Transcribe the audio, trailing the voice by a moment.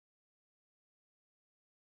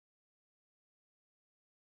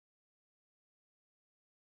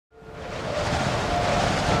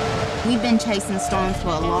We've been chasing storms for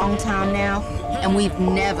a long time now, and we've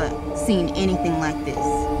never seen anything like this.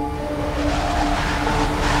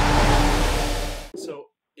 So,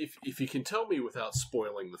 if you can tell me without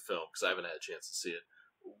spoiling the film, because I haven't had a chance to see it,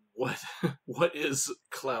 what is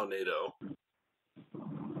Clownado?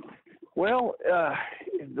 Well,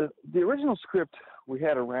 the original script we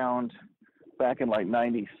had around back in like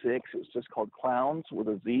 '96. It was just called Clowns with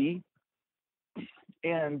a Z,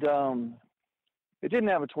 and it didn't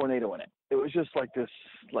have a tornado in it. It was just like this,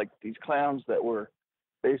 like these clowns that were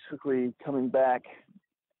basically coming back.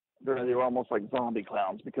 They were almost like zombie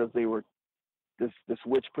clowns because they were this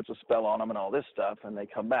witch puts a spell on them and all this stuff, and they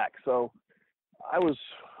come back. So I was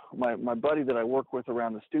my buddy that I work with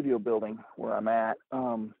around the studio building where I'm at.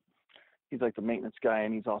 He's like the maintenance guy,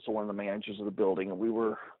 and he's also one of the managers of the building. And we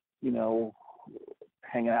were,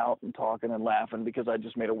 hanging out and talking and laughing because I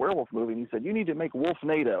just made a werewolf movie. And he said, "You need to make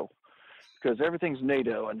Wolfnado because everything's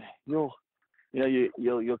NATO, and you'll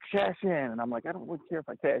cash in." And I'm like, "I don't really care if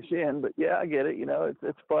I cash in, but yeah, I get it.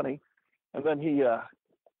 It's funny." And then he, a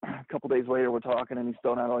couple days later, we're talking, and he's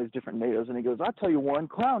throwing out all these different NATOs, and he goes, "I'll tell you one,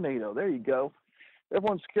 Clownado. There you go.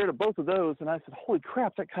 Everyone's scared of both of those." And I said, "Holy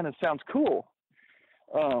crap, that kind of sounds cool."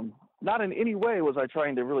 Not in any way was I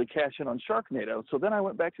trying to really cash in on Sharknado. So then I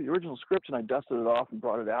went back to the original script and I dusted it off and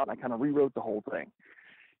brought it out, and I kind of rewrote the whole thing.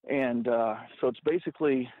 And so it's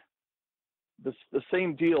basically the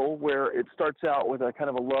same deal where it starts out with a kind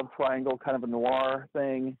of a love triangle, kind of a noir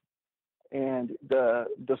thing. And the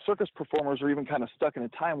circus performers are even kind of stuck in a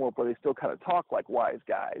time warp where they still kind of talk like wise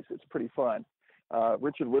guys. It's pretty fun.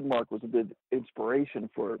 Richard Widmark was a good inspiration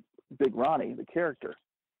for Big Ronnie, the character,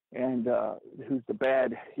 and who's the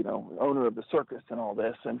bad, owner of the circus and all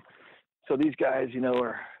this. And so these guys,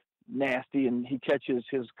 are nasty, and he catches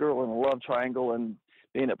his girl in a love triangle, and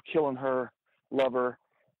they end up killing her lover.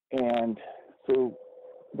 And so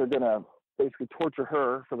they're going to basically torture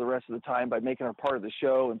her for the rest of the time by making her part of the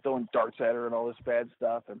show and throwing darts at her and all this bad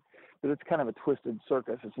stuff. And but it's kind of a twisted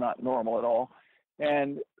circus. It's not normal at all.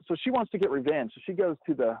 And so she wants to get revenge. So she goes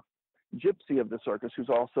to the gypsy of the circus, who's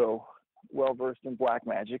also well-versed in black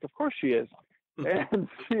magic. Of course she is. And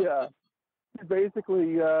she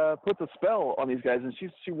basically puts a spell on these guys. And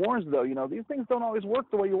she warns, though, these things don't always work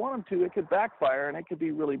the way you want them to. It could backfire, and it could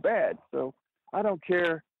be really bad. So I don't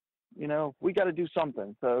care. We got to do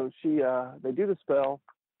something. So they do the spell,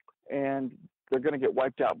 and they're going to get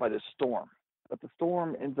wiped out by this storm. But the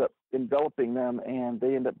storm ends up enveloping them, and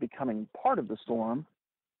they end up becoming part of the storm.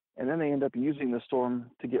 And then they end up using the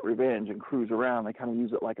storm to get revenge and cruise around. They kind of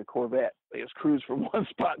use it like a Corvette. They just cruise from one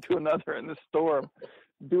spot to another in the storm,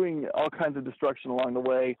 doing all kinds of destruction along the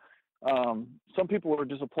way. Some people were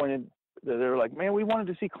disappointed. They were like, "Man, we wanted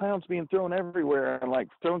to see clowns being thrown everywhere and like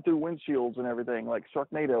thrown through windshields and everything, like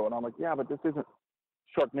Sharknado." And I'm like, "Yeah, but this isn't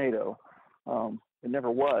Sharknado. It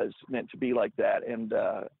never was meant to be like that." And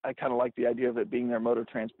I kind of like the idea of it being their mode of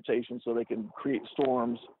transportation, so they can create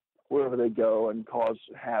storms wherever they go and cause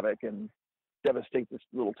havoc and devastate this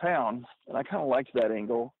little town. And I kind of liked that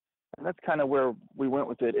angle. And that's kind of where we went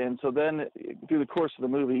with it. And so then through the course of the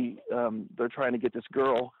movie, they're trying to get this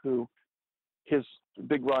girl who,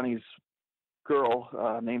 Big Ronnie's girl,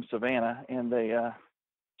 named Savannah, and they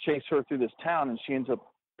chase her through this town, and she ends up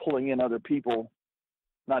pulling in other people,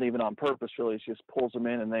 not even on purpose, really. She just pulls them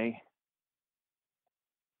in, and they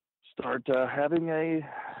start having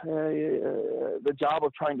the job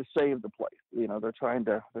of trying to save the place. They're trying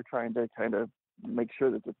to kind of make sure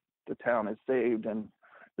that the town is saved, and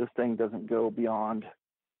this thing doesn't go beyond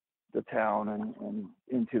the town and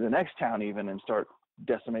into the next town even and start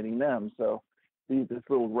decimating them. So this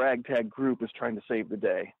little ragtag group is trying to save the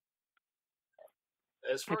day.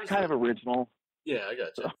 As far it's as kind of original. Yeah, I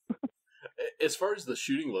gotcha. As far as the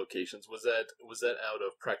shooting locations, was that out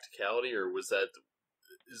of practicality, or is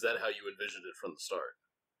that how you envisioned it from the start?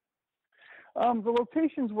 The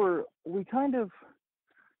locations we kind of,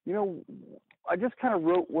 I just kind of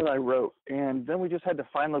wrote what I wrote, and then we just had to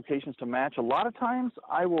find locations to match. A lot of times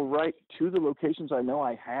I will write to the locations I know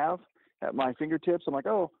I have at my fingertips. I'm like,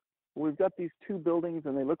 "Oh, we've got these two buildings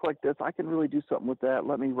and they look like this. I can really do something with that.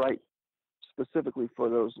 Let me write specifically for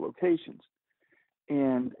those locations."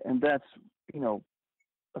 And that's,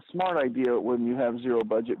 a smart idea when you have zero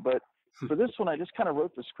budget. But for this one, I just kind of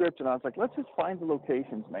wrote the script, and I was like, let's just find the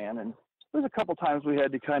locations, man. And there's a couple times we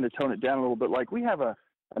had to kind of tone it down a little bit. Like, we have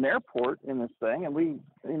an airport in this thing, and we,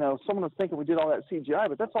 someone was thinking we did all that CGI,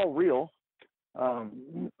 but that's all real.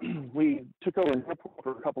 We took over an airport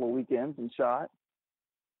for a couple of weekends and shot.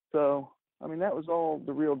 So, that was all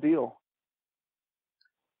the real deal.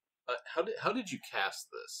 How did you cast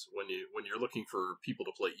this when you're looking for people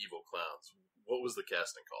to play evil clowns? what was the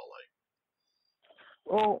casting call like?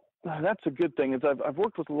 Well, that's a good thing. Is I've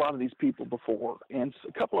worked with a lot of these people before, and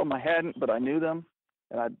a couple of them I hadn't, but I knew them,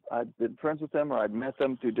 and I'd been friends with them, or I'd met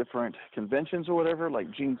them through different conventions or whatever.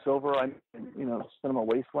 Like Gene Silver, Cinema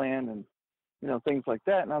Wasteland, and things like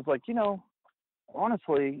that. And I was like,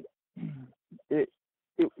 honestly, it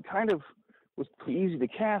kind of was pretty easy to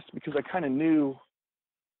cast because I kind of knew,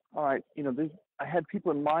 all right, I had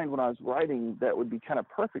people in mind when I was writing that would be kind of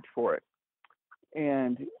perfect for it.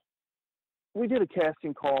 And we did a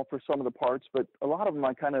casting call for some of the parts, but a lot of them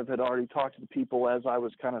I kind of had already talked to the people as I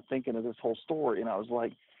was kind of thinking of this whole story. And I was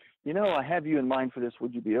like, I have you in mind for this.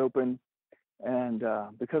 Would you be open? And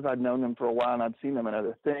because I'd known them for a while and I'd seen them in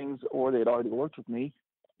other things, or they'd already worked with me,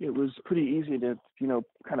 it was pretty easy to,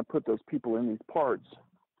 kind of put those people in these parts,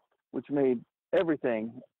 which made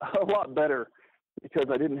everything a lot better because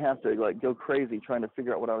I didn't have to go crazy trying to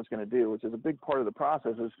figure out what I was going to do, which is a big part of the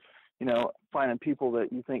process is, finding people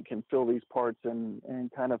that you think can fill these parts and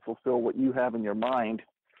kind of fulfill what you have in your mind.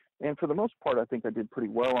 And for the most part, I think I did pretty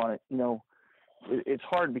well on it. It's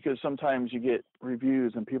hard because sometimes you get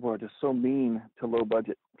reviews and people are just so mean to low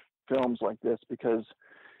budget films like this because,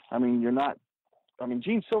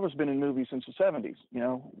 Gene Silver's been in movies since the 70s,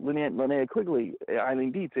 Linnea Quigley,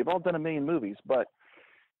 Eileen Dietz, they've all done a million movies, but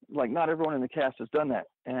not everyone in the cast has done that.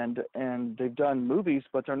 And they've done movies,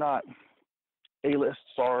 but they're not A-list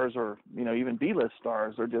stars or, even B-list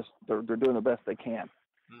stars. They're doing the best they can.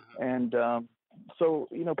 Mm-hmm. And so,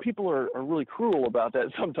 people are really cruel about that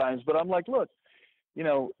sometimes, but I'm like, look,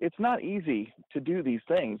 it's not easy to do these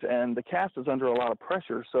things, and the cast is under a lot of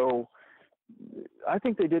pressure. So I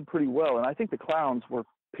think they did pretty well, and I think the clowns were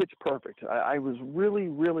pitch perfect. I was really,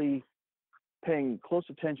 really paying close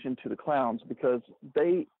attention to the clowns because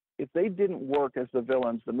if they didn't work as the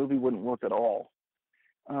villains, the movie wouldn't work at all.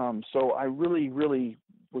 So I really, really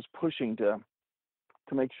was pushing to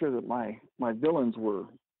make sure that my villains were,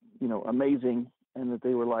 amazing, and that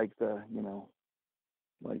they were like the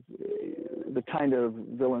kind of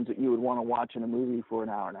villains that you would want to watch in a movie for an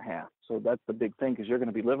hour and a half. So that's the big thing because you're going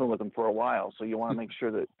to be living with them for a while. So you want to make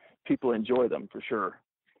sure that people enjoy them for sure.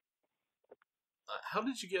 How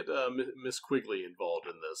did you get Miss Quigley involved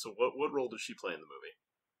in this? So what role does she play in the movie?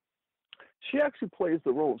 She actually plays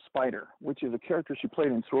the role of Spider, which is a character she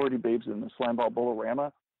played in Sorority Babes in the Slameball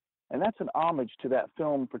Bolorama. And that's an homage to that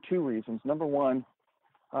film for two reasons. Number one,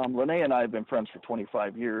 Linnea and I have been friends for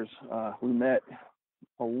 25 years. We met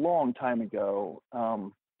a long time ago.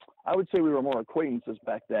 I would say we were more acquaintances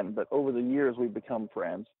back then, but over the years we've become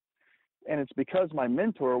friends. And it's because my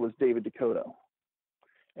mentor was David Dakota.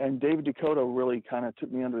 And David Dakota really kind of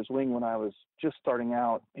took me under his wing when I was just starting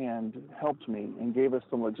out and helped me and gave us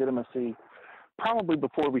some legitimacy probably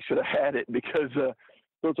before we should have had it because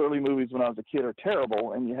those early movies when I was a kid are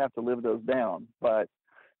terrible and you have to live those down. But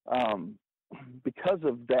because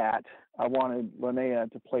of that, I wanted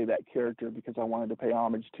Linnea to play that character because I wanted to pay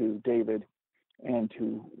homage to David and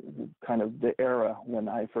to kind of the era when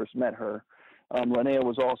I first met her. Linnea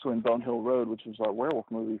was also in Bone Hill Road, which was our werewolf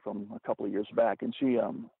movie from a couple of years back. And she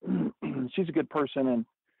she's a good person, and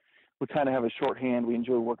we kind of have a shorthand. We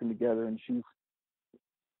enjoy working together, and she's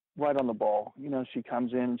right on the ball. She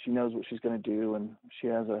comes in, she knows what she's going to do, and she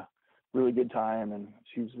has a really good time, and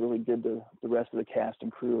she's really good to the rest of the cast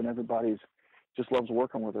and crew, and everybody's just loves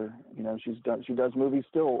working with her. She does movies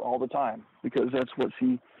still all the time because that's what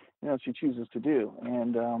she chooses to do.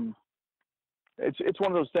 And it's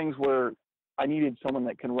one of those things where I needed someone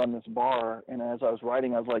that can run this bar. And as I was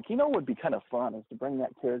writing, I was like, what would be kind of fun is to bring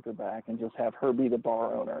that character back and just have her be the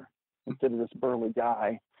bar owner instead of this burly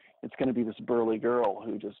guy. It's going to be this burly girl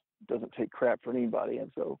who just doesn't take crap for anybody.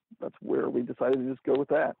 And so that's where we decided to just go with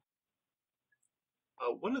that.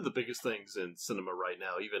 One of the biggest things in cinema right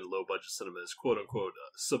now, even low-budget cinema, is "quote-unquote"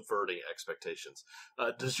 subverting expectations.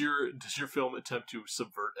 Does your film attempt to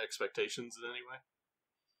subvert expectations in any way?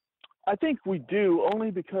 I think we do, only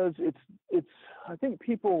because I think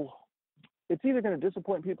it's either going to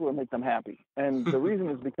disappoint people or make them happy. And the reason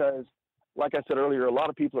is because, like I said earlier, a lot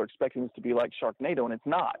of people are expecting this to be like Sharknado, and it's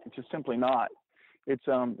not. It's just simply not. It's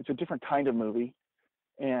a different kind of movie.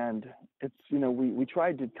 And it's, we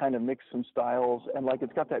tried to kind of mix some styles, and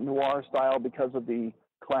it's got that noir style because of the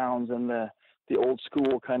clowns and the old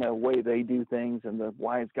school kind of way they do things and the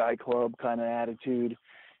wise guy club kind of attitude.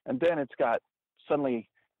 And then it's got, suddenly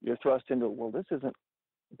you're thrust into, well, this isn't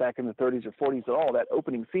back in the 30s or 40s at all. That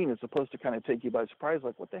opening scene is supposed to kind of take you by surprise,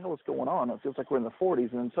 like, what the hell is going on? It feels like we're in the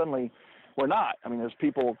 40s, and then suddenly we're not. There's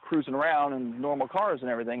people cruising around in normal cars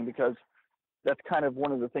and everything because that's kind of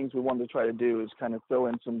one of the things we wanted to try to do is kind of throw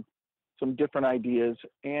in some different ideas.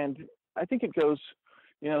 And I think it goes,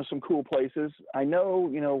 some cool places. I know,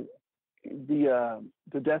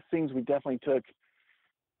 the death scenes we definitely took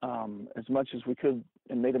as much as we could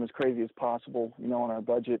and made them as crazy as possible, on our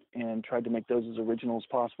budget, and tried to make those as original as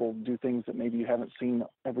possible, do things that maybe you haven't seen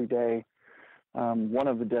every day. One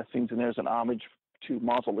of the death scenes in there is an homage to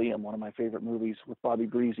Mausoleum, one of my favorite movies with Bobby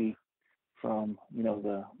Breezy from,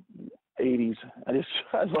 the 80s.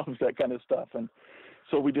 I love that kind of stuff. And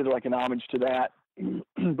so we did like an homage to that.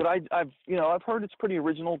 But I've heard it's pretty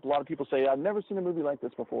original. A lot of people say, I've never seen a movie like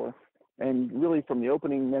this before. And really from the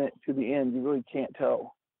opening minute to the end, you really can't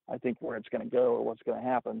tell, I think, where it's going to go or what's going to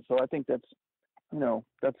happen. So I think that's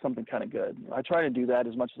something kind of good. I try to do that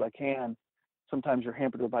as much as I can. Sometimes you're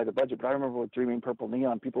hampered by the budget, but I remember with Dreaming Purple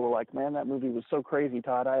Neon, people were like, man, that movie was so crazy,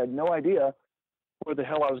 Todd. I had no idea where the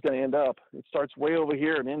hell I was going to end up. It starts way over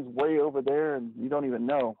here and ends way over there, and you don't even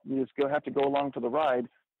know. You just have to go along for the ride.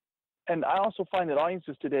 And I also find that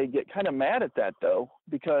audiences today get kind of mad at that, though,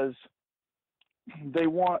 because they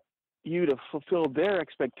want you to fulfill their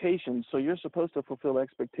expectations. So you're supposed to fulfill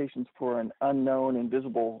expectations for an unknown,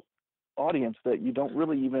 invisible audience that you don't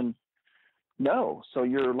really even know. So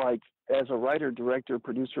you're like, as a writer, director,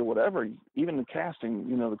 producer, whatever, even the casting,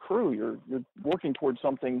 the crew, you're working towards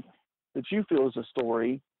something that you feel is a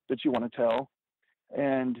story that you want to tell.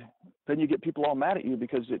 And then you get people all mad at you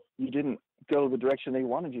because you didn't go the direction they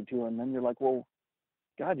wanted you to. And then you're like, well,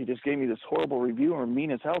 God, you just gave me this horrible review and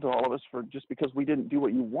mean as hell to all of us just because we didn't do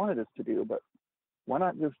what you wanted us to do. But why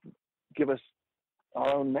not just give us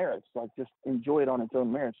our own merits? Like, just enjoy it on its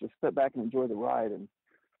own merits. Just sit back and enjoy the ride, and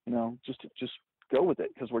just go with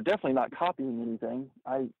it, because we're definitely not copying anything.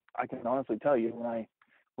 I can honestly tell you,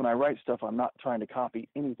 when I write stuff, I'm not trying to copy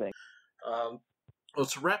anything.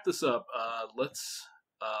 Let's wrap this up.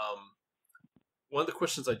 One of the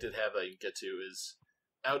questions I did have that I can get to is,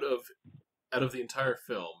 out of the entire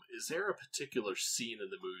film, is there a particular scene in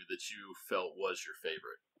the movie that you felt was your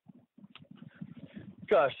favorite?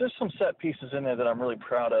 Gosh, there's some set pieces in there that I'm really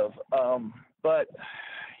proud of. But,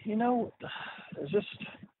 it's just,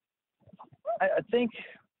 I think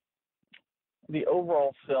the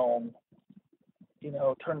overall film,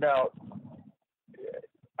 turned out,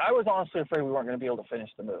 I was honestly afraid we weren't going to be able to finish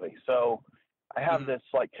the movie. So I have this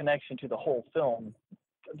connection to the whole film.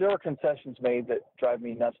 There were concessions made that drive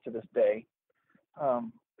me nuts to this day.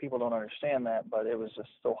 People don't understand that, but it was just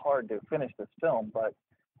so hard to finish this film. But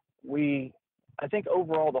I think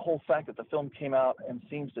overall, the whole fact that the film came out and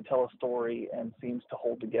seems to tell a story and seems to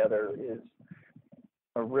hold together is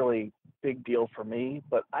a really big deal for me.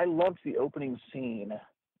 But I loved the opening scene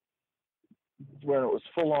when it was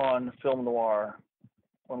full-on film noir,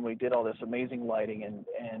 when we did all this amazing lighting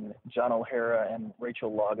and John O'Hara and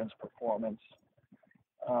Rachel Logan's performance.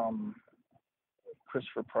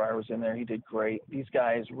 Christopher Pryor was in there. He did great. These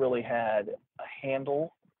guys really had a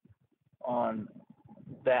handle on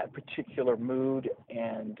that particular mood.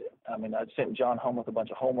 And I mean, I'd sent John home with a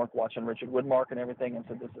bunch of homework, watching Richard Widmark and everything, and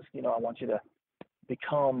said, this is, I want you to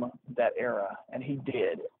become that era. And he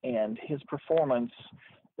did. And his performance,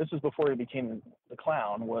 this is before he became the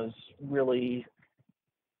Clown, was really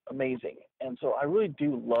amazing. And so I really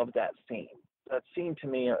do love that scene. That scene, to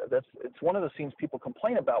me, it's one of the scenes people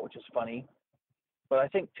complain about, which is funny. But I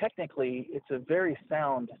think technically it's a very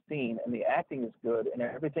sound scene, and the acting is good, and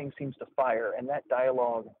everything seems to fire. And that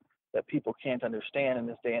dialogue that people can't understand in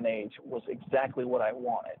this day and age was exactly what I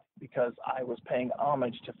wanted, because I was paying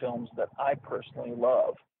homage to films that I personally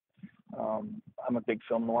love. I'm a big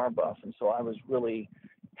film noir buff, and so I was really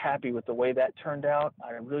happy with the way that turned out.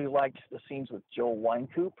 I really liked the scenes with Joel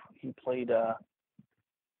Wynkoop. He played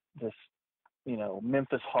this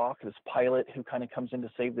Memphis Hawk, this pilot who kind of comes in to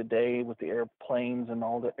save the day with the airplanes, and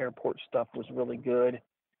all the airport stuff was really good.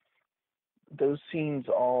 Those scenes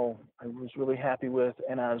I was really happy with,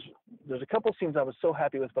 and there's a couple scenes I was so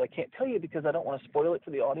happy with, but I can't tell you because I don't want to spoil it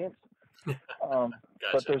for the audience. Gotcha.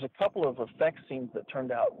 But there's a couple of effects scenes that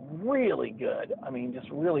turned out really good. I mean, just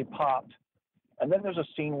really popped. And then there's a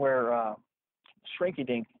scene where Shrinky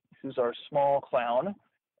Dink, who's our small clown,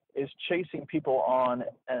 is chasing people on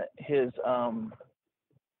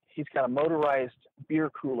he's got a motorized beer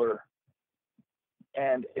cooler,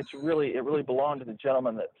 and it really belonged to the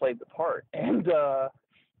gentleman that played the part. And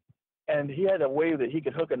he had a way that he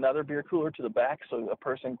could hook another beer cooler to the back so a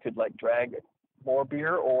person could drag more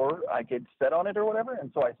beer, or I could sit on it or whatever.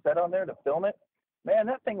 And so I sat on there to film it. Man,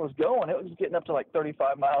 that thing was going. It was getting up to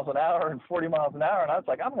 35 miles an hour and 40 miles an hour. And I was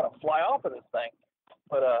like, I'm going to fly off of this thing.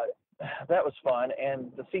 But that was fun.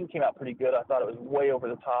 And the scene came out pretty good. I thought it was way over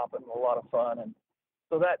the top and a lot of fun. And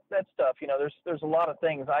so that stuff, there's a lot of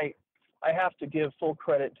things. I have to give full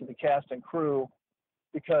credit to the cast and crew,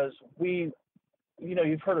 because we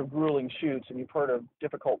you've heard of grueling shoots and you've heard of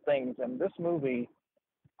difficult things, and this movie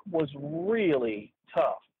was really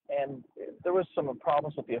tough. And there was some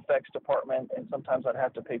problems with the effects department, and sometimes I'd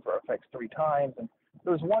have to pay for effects 3 times. And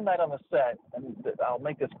there was one night on the set, and I'll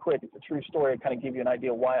make this quick. It's a true story. To kind of give you an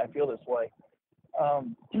idea why I feel this way.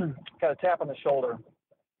 Got a tap on the shoulder.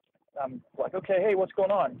 I'm like, okay, hey, what's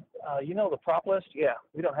going on? The prop list? Yeah,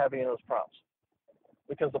 we don't have any of those props.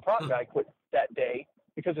 Because the prop guy quit that day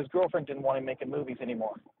because his girlfriend didn't want him making movies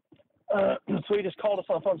anymore. So he just called us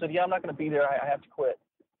on the phone and said, yeah, I'm not going to be there. I have to quit.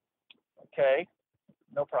 Okay,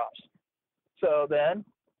 no props. So then,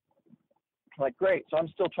 like, great. So I'm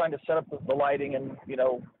still trying to set up the lighting, and,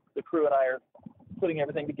 the crew and I are putting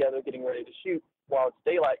everything together, getting ready to shoot while it's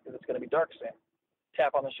daylight because it's going to be dark soon.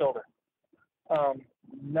 Tap on the shoulder.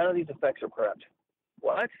 None of these effects are prepped.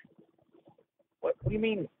 What? What do you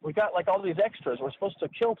mean? We got like all these extras. We're supposed to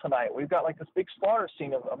kill tonight. We've got like this big slaughter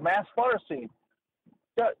scene, a mass slaughter scene.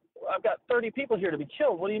 I've got 30 people here to be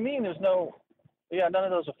killed. What do you mean there's no? Yeah, none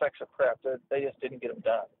of those effects are prepped. They just didn't get them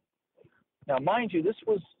done. Now, mind you, this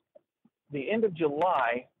was the end of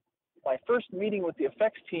July. My first meeting with the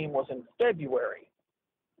effects team was in February.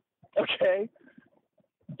 Okay?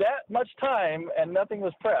 That much time and nothing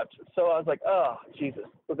was prepped. So I was like, oh, Jesus.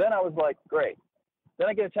 So then I was like, great. Then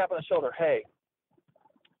I get a tap on the shoulder. Hey,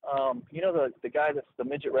 the guy that's the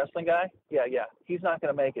midget wrestling guy? Yeah. He's not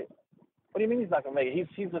going to make it. What do you mean he's not going to make it?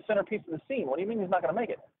 He's the centerpiece of the scene. What do you mean he's not going to make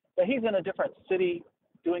it? But he's in a different city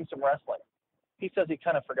doing some wrestling. He says he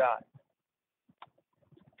kind of forgot.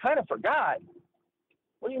 Kind of forgot?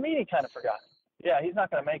 What do you mean he kind of forgot? Yeah, he's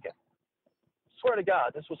not going to make it. Swear to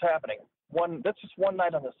God, this was happening. That's just one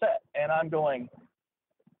night on the set. And I'm going,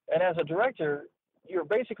 and as a director, you're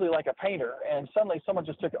basically like a painter, and suddenly someone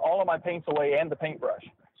just took all of my paints away and the paintbrush.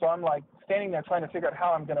 So I'm like standing there trying to figure out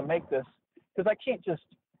how I'm going to make this, because I can't just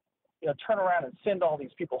turn around and send all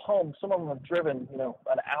these people home. Some of them have driven,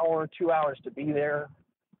 an hour, 2 hours to be there.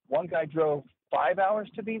 One guy drove 5 hours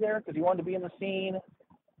to be there because he wanted to be in the scene.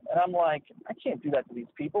 And I'm like, I can't do that to these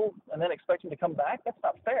people and then expect them to come back. That's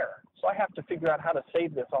not fair. So I have to figure out how to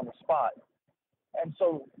save this on the spot. And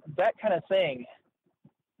so that kind of thing,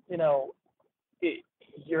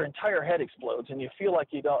 your entire head explodes and you feel like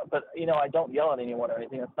you don't, but I don't yell at anyone or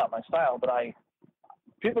anything. That's not my style, but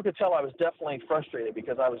people could tell I was definitely frustrated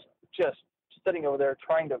because I was just sitting over there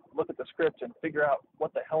trying to look at the script and figure out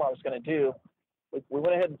what the hell I was going to do. We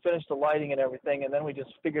went ahead and finished the lighting and everything, and then we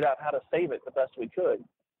just figured out how to save it the best we could.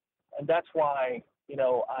 And that's why,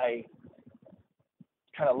 I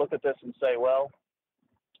kind of look at this and say, well,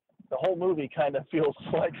 the whole movie kind of feels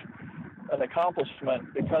like an accomplishment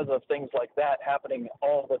because of things like that happening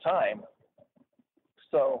all the time.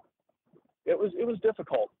 So it was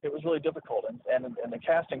difficult. It was really difficult. And the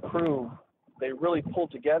cast and crew, they really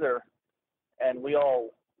pulled together, and we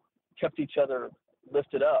all kept each other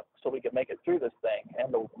lifted up so we could make it through this thing.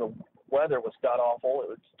 And the weather was god-awful. It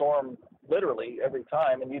would storm literally every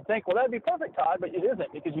time. And you'd think, well, that'd be perfect, Todd, but it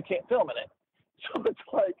isn't because you can't film in it. So it's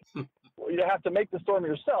like you have to make the storm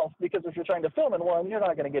yourself, because if you're trying to film in one, you're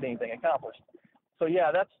not going to get anything accomplished. So,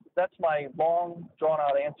 yeah, that's my long,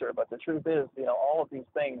 drawn-out answer. But the truth is, all of these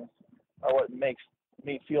things are what makes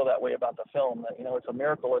me feel that way about the film, that, it's a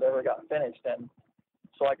miracle it ever got finished. And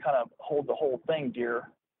so I kind of hold the whole thing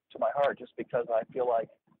dear to my heart just because I feel like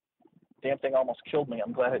damn thing almost killed me.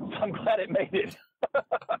 I'm glad it made it.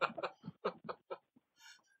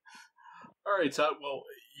 All right, Todd. Well,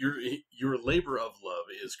 your Labor of Love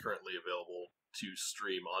is currently available to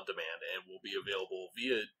stream on demand and will be available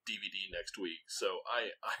via DVD next week. So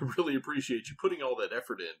I really appreciate you putting all that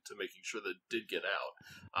effort into making sure that it did get out.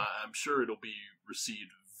 I'm sure it'll be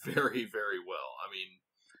received very, very well. I mean,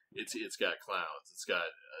 it's got clowns. It's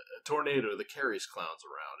got a tornado that carries clowns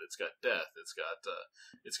around. It's got death. It's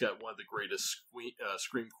got one of the greatest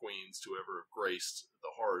scream queens to ever have graced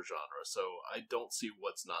the horror genre. So I don't see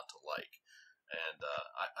what's not to like. And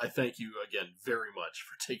I thank you again very much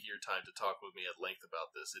for taking your time to talk with me at length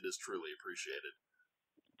about this. It is truly appreciated.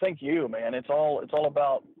 Thank you, man. It's all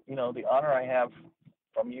about the honor I have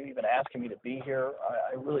from you even asking me to be here.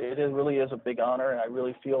 It really is a big honor, and I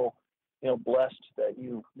really feel blessed that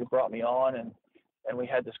you brought me on and we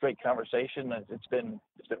had this great conversation. It's been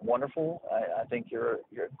wonderful. I think you're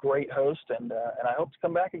a great host, and I hope to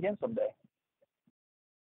come back again someday.